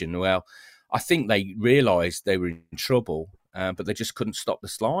relegation. Well, I think they realised they were in trouble, but they just couldn't stop the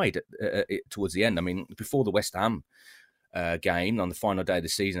slide towards the end. I mean, before the West Ham game on the final day of the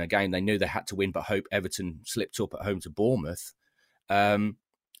season, a game they knew they had to win, but hope Everton slipped up at home to Bournemouth. They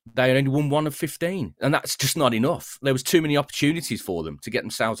only won 1 of 15, and that's just not enough. There was too many opportunities for them to get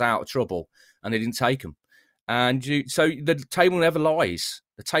themselves out of trouble, and they didn't take them. And so the table never lies.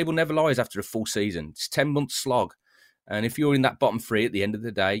 The table never lies after a full season. It's 10-month slog, and if you're in that bottom 3 at the end of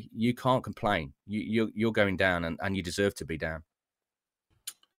the day, you can't complain. You're going down, and you deserve to be down.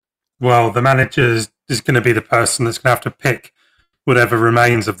 Well, the manager is going to be the person that's going to have to pick whatever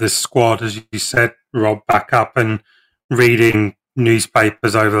remains of this squad, as you said, Rob, back up. And reading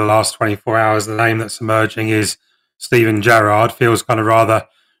newspapers over the last 24 hours, the name that's emerging is Steven Gerrard. Feels kind of rather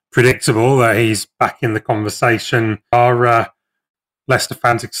predictable that he's back in the conversation. Are Leicester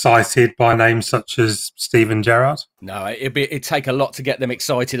fans excited by names such as Steven Gerrard? No, it'd take a lot to get them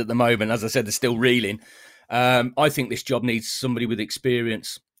excited at the moment. As I said, they're still reeling. I think this job needs somebody with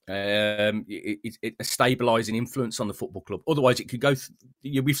experience, a stabilising influence on the football club. Otherwise, it could go.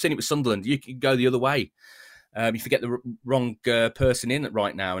 We've seen it with Sunderland. You could go the other way. If you get the wrong person in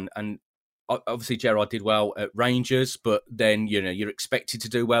right now, and obviously Gerrard did well at Rangers, but then you're expected to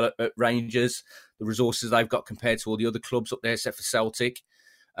do well at Rangers. The resources they've got compared to all the other clubs up there, except for Celtic,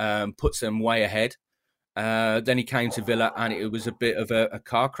 puts them way ahead. Then he came to Villa, and it was a bit of a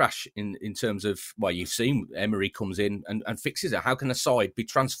car crash in terms of, well, you've seen Emery comes in and fixes it. How can a side be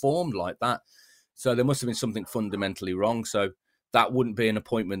transformed like that? So there must have been something fundamentally wrong. So that wouldn't be an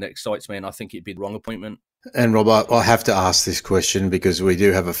appointment that excites me, and I think it'd be the wrong appointment. And Rob, I have to ask this question because we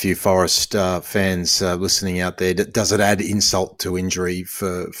do have a few Forest fans listening out there. Does it add insult to injury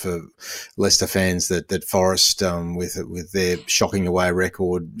for Leicester fans that Forest, with their shocking away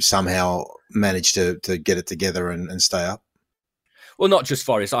record, somehow managed to get it together and stay up? Well, not just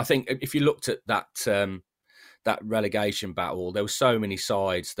Forest. I think if you looked at that relegation battle, there were so many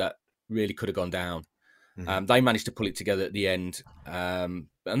sides that really could have gone down. Mm-hmm. They managed to pull it together at the end, and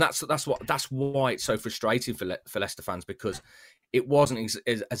that's why it's so frustrating for Leicester fans, because it wasn't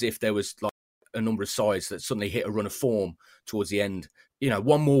as if there was like a number of sides that suddenly hit a run of form towards the end.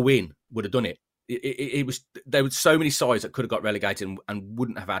 One more win would have done it. It was, there were so many sides that could have got relegated and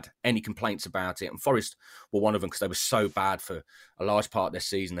wouldn't have had any complaints about it. And Forest were one of them because they were so bad for a large part of their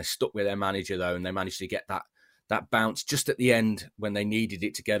season. They stuck with their manager though, and they managed to get that bounce just at the end when they needed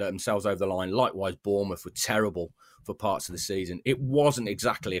it to get themselves over the line. Likewise, Bournemouth were terrible for parts of the season. It wasn't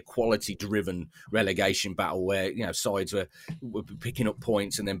exactly a quality-driven relegation battle where sides were picking up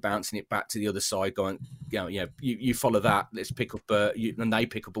points and then bouncing it back to the other side, going, you follow that. Let's pick up, and they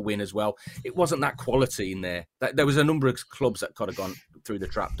pick up a win as well. It wasn't that quality in there. There was a number of clubs that could have gone through the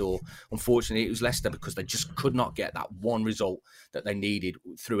trapdoor. Unfortunately, it was Leicester because they just could not get that one result that they needed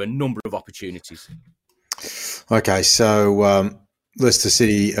through a number of opportunities. Okay, so Leicester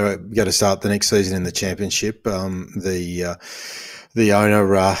City are going to start the next season in the Championship. The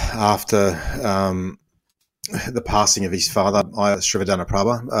owner, after the passing of his father, Srivadana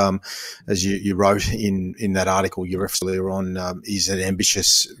Prabha, as you wrote in that article you referenced earlier on, is an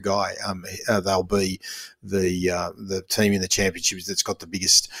ambitious guy. They'll be the team in the Championship that's got the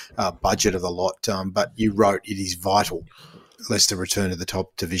biggest budget of the lot. But you wrote it is vital Leicester return to the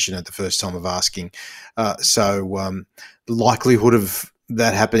top division at the first time of asking. So the likelihood of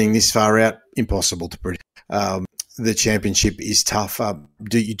that happening this far out, impossible to predict. The Championship is tough.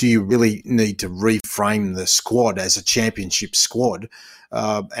 Do you really need to reframe the squad as a Championship squad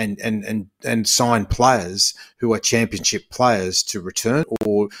and sign players who are Championship players to return,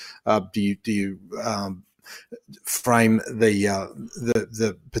 or do you frame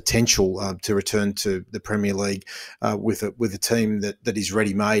the potential to return to the Premier League with a team that is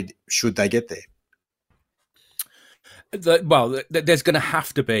ready made should they get there? There's going to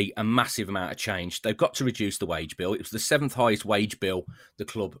have to be a massive amount of change. They've got to reduce the wage bill. It was the 7th highest wage bill the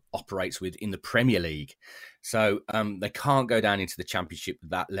club operates with in the Premier League. So they can't go down into the Championship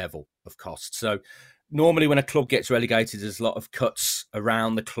with that level of cost. So normally when a club gets relegated, there's a lot of cuts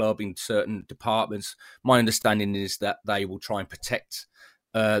around the club in certain departments. My understanding is that they will try and protect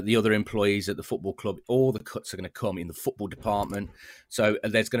the other employees at the football club. All the cuts are going to come in the football department. So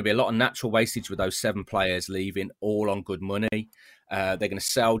there's going to be a lot of natural wastage with those 7 players leaving, all on good money. They're going to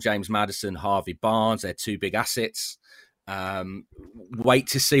sell James Maddison, Harvey Barnes. They're 2 big assets. Wait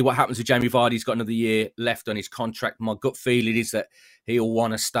to see what happens with Jamie Vardy. He's got another year left on his contract. My gut feeling is that he'll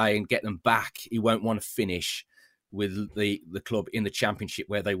want to stay and get them back. He won't want to finish with the club in the Championship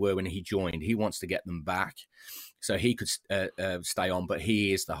where they were when he joined. He wants to get them back. So he could stay on, but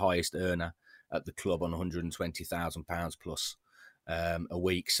he is the highest earner at the club on £120,000 plus a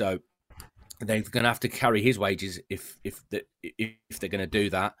week. So they're going to have to carry his wages if they're going to do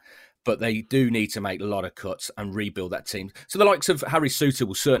that. But they do need to make a lot of cuts and rebuild that team. So the likes of Harry Souttar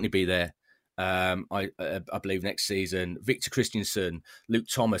will certainly be there, I believe, next season. Victor Christensen, Luke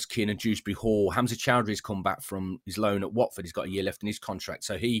Thomas, Kiernan Dewsbury-Hall. Hamza Chowdhury's come back from his loan at Watford. He's got a year left in his contract.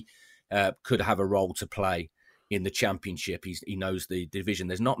 So he could have a role to play in the Championship. He knows the division.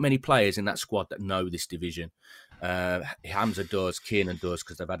 There's not many players in that squad that know this division. Hamza does, Kiernan does,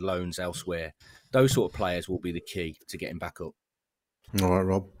 because they've had loans elsewhere. Those sort of players will be the key to getting back up. All right,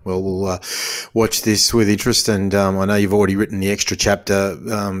 Rob. Well, we'll watch this with interest, and I know you've already written the extra chapter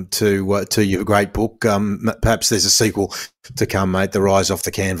to your great book. Perhaps there's a sequel to come, mate. The Rise Off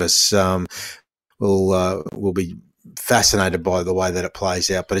the Canvas. We'll be fascinated by the way that it plays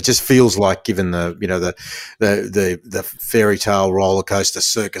out, but it just feels like, given the fairy tale roller coaster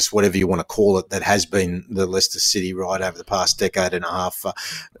circus, whatever you want to call it, that has been the Leicester City ride over the past decade and a half.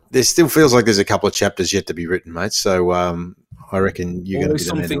 There still feels like there's a couple of chapters yet to be written, mate. So I reckon you're going to be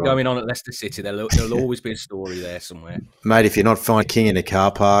something going on at Leicester City. There'll always be a story there somewhere, mate. If you're not finding king in a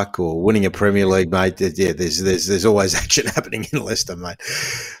car park or winning a Premier League, mate, there's always action happening in Leicester, mate.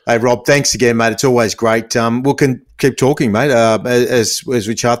 Hey, Rob, thanks again, mate. It's always great. We can keep talking, mate, as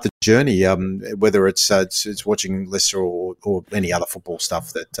we chart the journey. Whether it's watching Leicester or any other football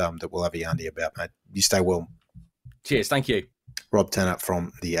stuff that we'll have a yarn to you about, mate. You stay well. Cheers. Thank you. Rob Tanner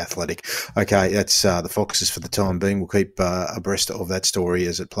from The Athletic. Okay, that's the Foxes for the time being. We'll keep abreast of that story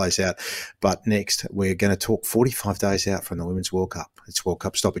as it plays out. But next, we're going to talk 45 days out from the Women's World Cup. It's World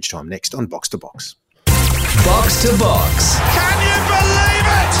Cup stoppage time next on Box to Box. Box to Box. Can you believe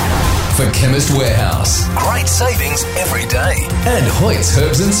it? For Chemist Warehouse. Great savings every day. And Hoyt's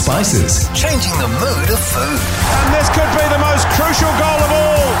Herbs and Spices. Changing the mood of food. And this could be the most crucial goal of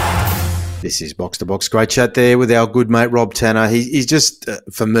all. This is Box to Box. Great chat there with our good mate Rob Tanner. He's just,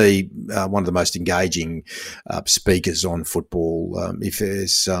 for me, one of the most engaging speakers on football. If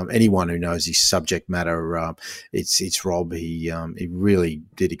there's anyone who knows his subject matter, it's Rob. He really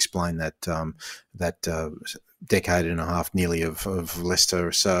did explain that decade and a half nearly of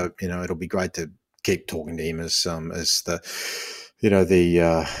Leicester. So, it'll be great to keep talking to him as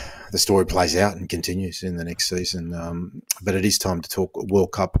the story plays out and continues in the next season. But it is time to talk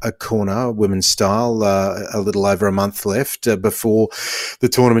World Cup a corner, women's style. A little over a month left before the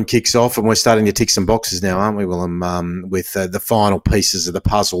tournament kicks off, and we're starting to tick some boxes now, aren't we, Willem? With the final pieces of the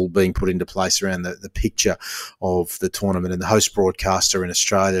puzzle being put into place around the picture of the tournament. And the host broadcaster in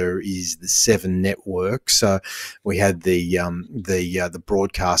Australia is the Seven Network. So we had the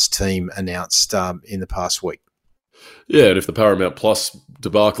broadcast team announced in the past week. Yeah, and if the Paramount Plus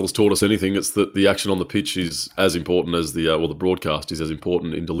debacle has taught us anything, it's that the action on the pitch is as important as the broadcast is as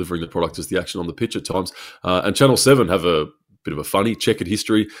important in delivering the product as the action on the pitch at times. And Channel 7 have a bit of a funny checkered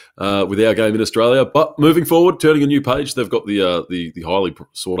history with our game in Australia. But moving forward, turning a new page, they've got the highly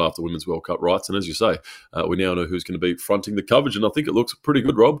sought-after Women's World Cup rights. And as you say, we now know who's going to be fronting the coverage. And I think it looks pretty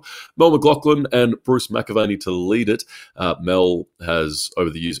good, Rob. Mel McLaughlin and Bruce McAvaney to lead it. Mel has, over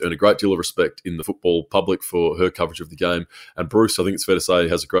the years, earned a great deal of respect in the football public for her coverage of the game. And Bruce, I think it's fair to say,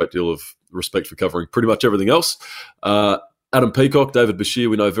 has a great deal of respect for covering pretty much everything else. Adam Peacock, David Bashir,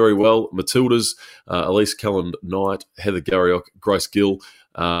 we know very well. Matildas, Elise Callan-Knight, Heather Garriock, Grace Gill,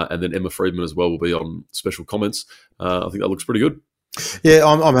 and then Emma Freedman as well will be on special comments. I think that looks pretty good. Yeah,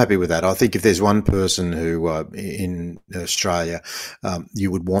 I'm happy with that. I think if there's one person who in Australia you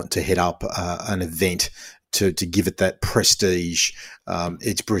would want to head up an event to give it that prestige,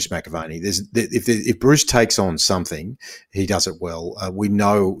 it's Bruce McAvaney. If Bruce takes on something, he does it well. We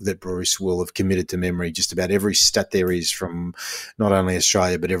know that Bruce will have committed to memory just about every stat there is from not only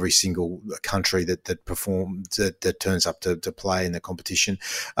Australia but every single country that performs that turns up to play in the competition.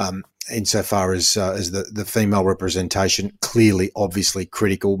 Insofar as the female representation, clearly, obviously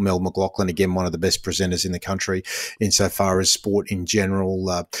critical. Mel McLaughlin, again, one of the best presenters in the country. Insofar as sport in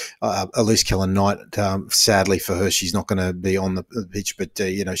general, Elise Callan-Knight, sadly for her, she's not going to be on the pitch. But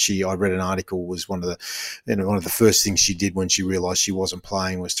I read an article, was one of the first things she did when she realised she wasn't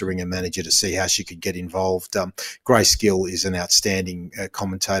playing was to ring a manager to see how she could get involved. Grace Gill is an outstanding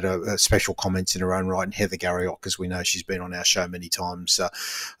commentator, special comments in her own right, and Heather Garriock, as we know, she's been on our show many times.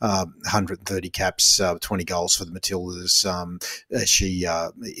 130 caps, 20 goals for the Matildas. She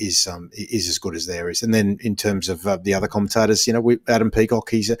is as good as there is. And then in terms of the other commentators, Adam Peacock,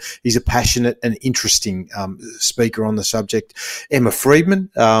 he's a passionate and interesting speaker on the subject. Emma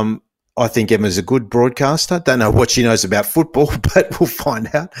Freedman. I think Emma's a good broadcaster. Don't know what she knows about football, but we'll find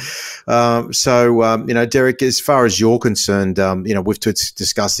out. Derek, as far as you're concerned, we've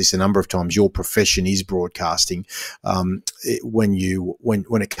discussed this a number of times. Your profession is broadcasting. When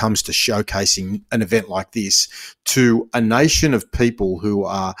it comes to showcasing an event like this to a nation of people who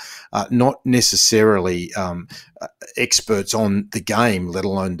are not necessarily experts on the game, let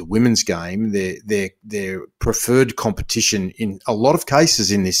alone the women's game, their preferred competition in a lot of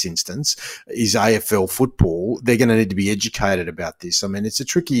cases in this instance is AFL football. They're going to need to be educated about this. I mean, it's a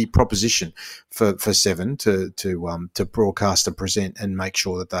tricky proposition for Seven to broadcast and present and make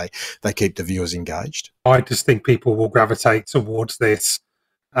sure that they keep the viewers engaged. I just think people will gravitate towards this,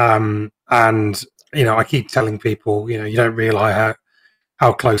 and I keep telling people, you don't realise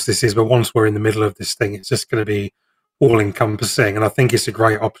how close this is, but once we're in the middle of this thing, it's just going to be all-encompassing. And I think it's a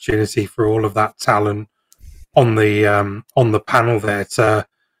great opportunity for all of that talent on the panel there to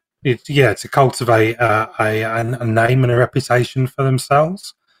cultivate a name and a reputation for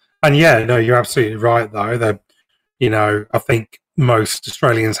themselves. And you're absolutely right, though. I think most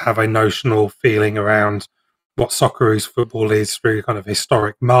Australians have a notional feeling around what Socceroos football is through kind of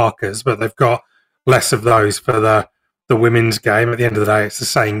historic markers, but they've got less of those for the women's game. At the end of the day, it's the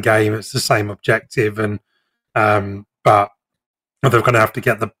same game, it's the same objective, and but they're going to have to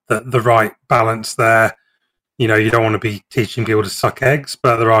get the right balance there. You don't want to be teaching people to suck eggs,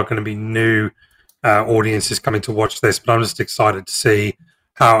 but there are going to be new audiences coming to watch this. But I'm just excited to see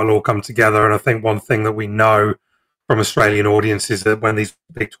how it'll all come together. And I think one thing that we know from Australian audiences is that when these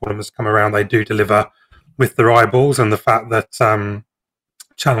big tournaments come around, they do deliver with their eyeballs. And the fact that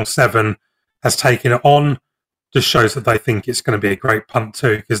Channel 7 has taken it on just shows that they think it's going to be a great punt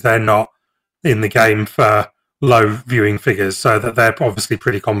too, because they're not in the game for low viewing figures, so that they're obviously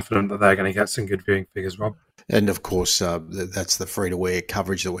pretty confident that they're going to get some good viewing figures, Rob. And of course, that's the free-to-air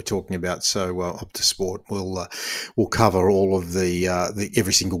coverage that we're talking about. So Optus Sport will cover all of the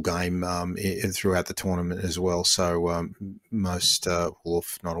every single game throughout the tournament as well. So most,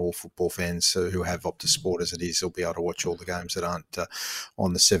 if not all, football fans who have Optus Sport as it is, will be able to watch all the games that aren't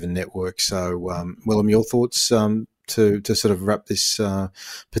on the Seven Network. So, Willem, your thoughts? To sort of wrap this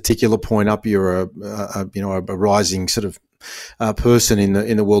particular point up, you're a rising sort of person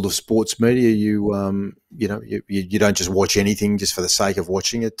in the world of sports media. You don't just watch anything just for the sake of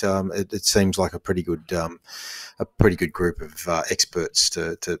watching it. It seems like a pretty good group of experts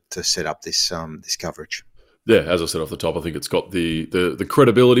to set up this coverage. Yeah, as I said off the top, I think it's got the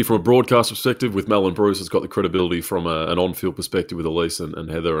credibility from a broadcast perspective with Mel and Bruce. It's got the credibility from an on-field perspective with Elise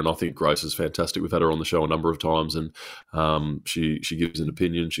and Heather. And I think Grace is fantastic. We've had her on the show a number of times, and she gives an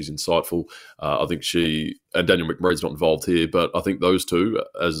opinion. She's insightful. I think and Daniel McMurray's not involved here, but I think those two,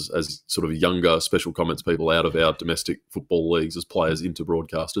 as sort of younger special comments people out of our domestic football leagues as players into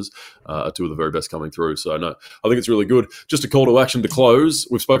broadcasters, are two of the very best coming through. So, no, I think it's really good. Just a call to action to close.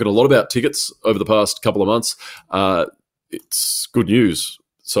 We've spoken a lot about tickets over the past couple of months. It's good news.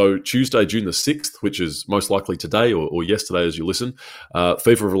 So Tuesday, June the 6th, which is most likely today or yesterday as you listen, FIFA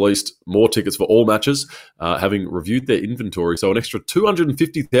have released more tickets for all matches, having reviewed their inventory. So an extra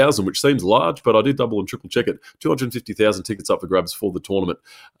 250,000, which seems large, but I did double and triple check it. 250,000 tickets up for grabs for the tournament.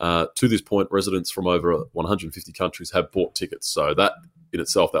 To this point, residents from over 150 countries have bought tickets. So that in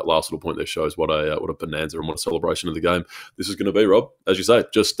itself, that last little point there shows what a bonanza and what a celebration of the game this is going to be, Rob. As you say,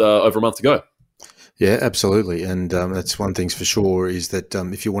 just over a month to go. Yeah, absolutely. And that's one thing's for sure is that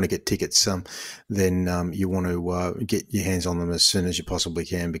if you want to get tickets, then you want to get your hands on them as soon as you possibly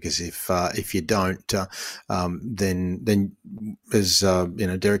can, because if you don't, then as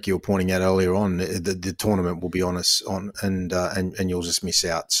Derek, you were pointing out earlier on, the tournament will be on us and you'll just miss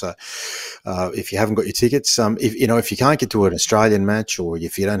out. So if you haven't got your tickets, if you can't get to an Australian match, or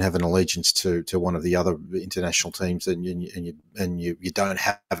if you don't have an allegiance to one of the other international teams, and you don't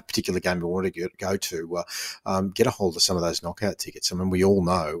have a particular game you want to go to, get a hold of some of those knockout tickets. I mean, we all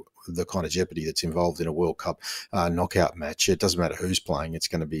know the kind of jeopardy that's involved in a World Cup knockout match. It doesn't matter who's playing; it's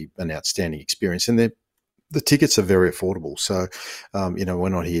going to be an outstanding experience, and the tickets are very affordable. So, we're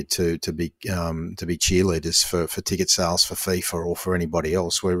not here to be cheerleaders for ticket sales for FIFA or for anybody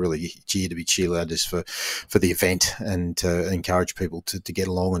else. We're really here to be cheerleaders for the event and to encourage people to get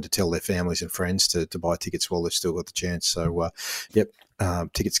along and to tell their families and friends to buy tickets while they've still got the chance. So, yep. More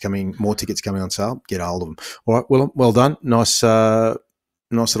tickets coming on sale. Get a hold of them. All right, well done. Nice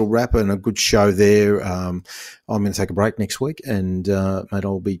little wrap and a good show there. I'm going to take a break next week, and mate,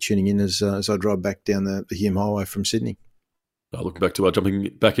 I'll be tuning in as I drive back down the Hume Highway from Sydney. Looking back to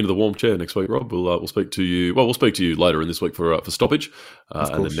jumping back into the warm chair next week, Rob. We'll speak to you. Well, we'll speak to you later in this week for stoppage,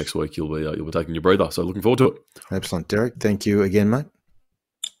 and then next week you'll be taking your breather. So looking forward to it. Excellent, Derek. Thank you again, mate.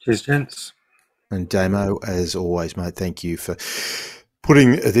 Cheers, gents. And Damo, as always, mate. Thank you for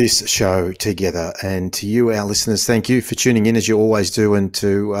putting this show together. And to you, our listeners, thank you for tuning in as you always do, and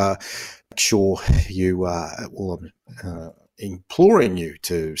to make sure you imploring you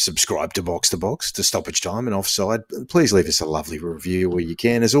to subscribe to Box2Box, to Stoppage Time and Offside. Please leave us a lovely review where you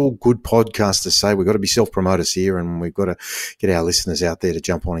can. As all good podcasters say, we've got to be self-promoters here, and we've got to get our listeners out there to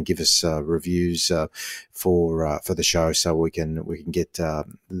jump on and give us reviews for the show, so we can get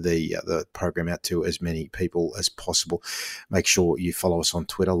the program out to as many people as possible. Make sure you follow us on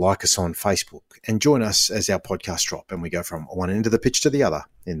Twitter, like us on Facebook, and join us as our podcast drop and we go from one end of the pitch to the other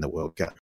in the World Cup.